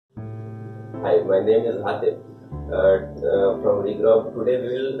Hi, my name is Hatif from Regrob. Today we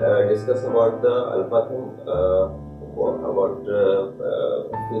will discuss about the Alphathum, about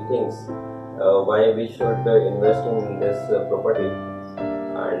few things, why we should invest in this property,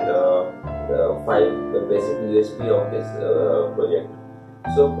 and the 5 basic USP of this project.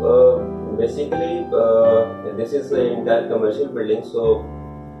 So basically, this is an entire commercial building. So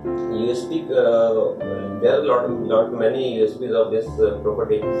USP, there are many USPs of this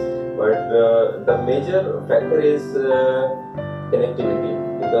property, but the major factor is connectivity,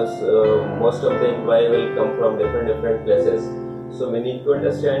 because most of the employee will come from different places. So we need to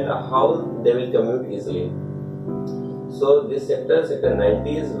understand how they will commute easily. So this sector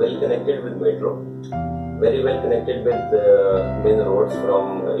 90 is well connected with metro, very well connected with main roads.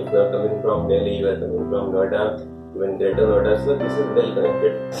 From if you are coming from Delhi, you are coming from Noida, even Greater Noida, so this is well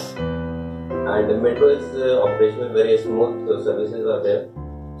connected, and the metro is operational, very smooth, so services are there.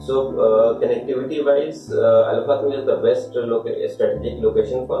 So connectivity wise, Alphathum is the best strategic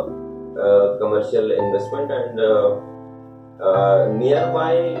location for commercial investment, and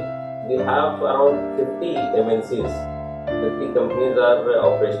nearby we have around 50 MNCs, 50 companies are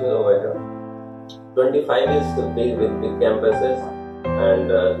operational over here. 25 is big, with big campuses and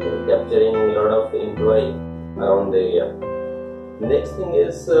capturing a lot of employee around the area. Next thing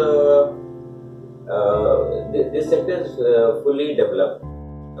is this sector is fully developed.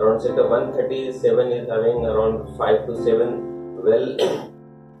 Around sector 137 is having around 5 to 7 well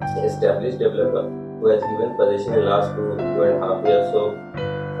established developer who has given possession in last 2.5 years. So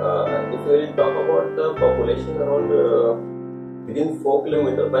if we will talk about the population, around within 4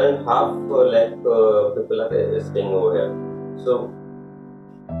 kilometers, 1.5 lakh people are staying over here. So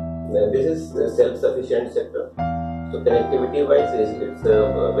this is a self-sufficient sector. So connectivity wise, it's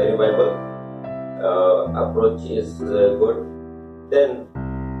a very viable approach is good. Then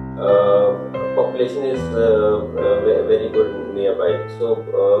population is very good nearby. So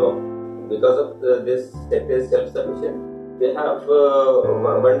because of this sector is self-sufficient, we have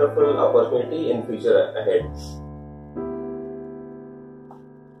a wonderful opportunity in future ahead.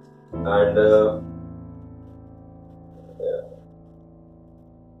 And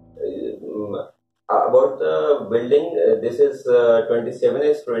about the building, this is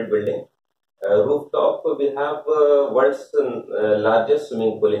 27-story building. Rooftop, we have world's largest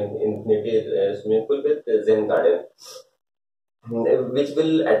swimming pool, in infinity swimming pool with Zen garden, which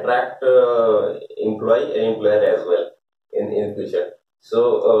will attract employee and employer as well in future.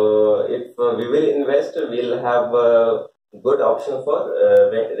 So if we will invest, we will have a good option for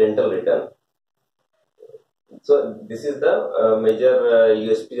rental return. So this is the major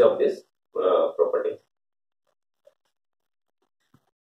USP of this property.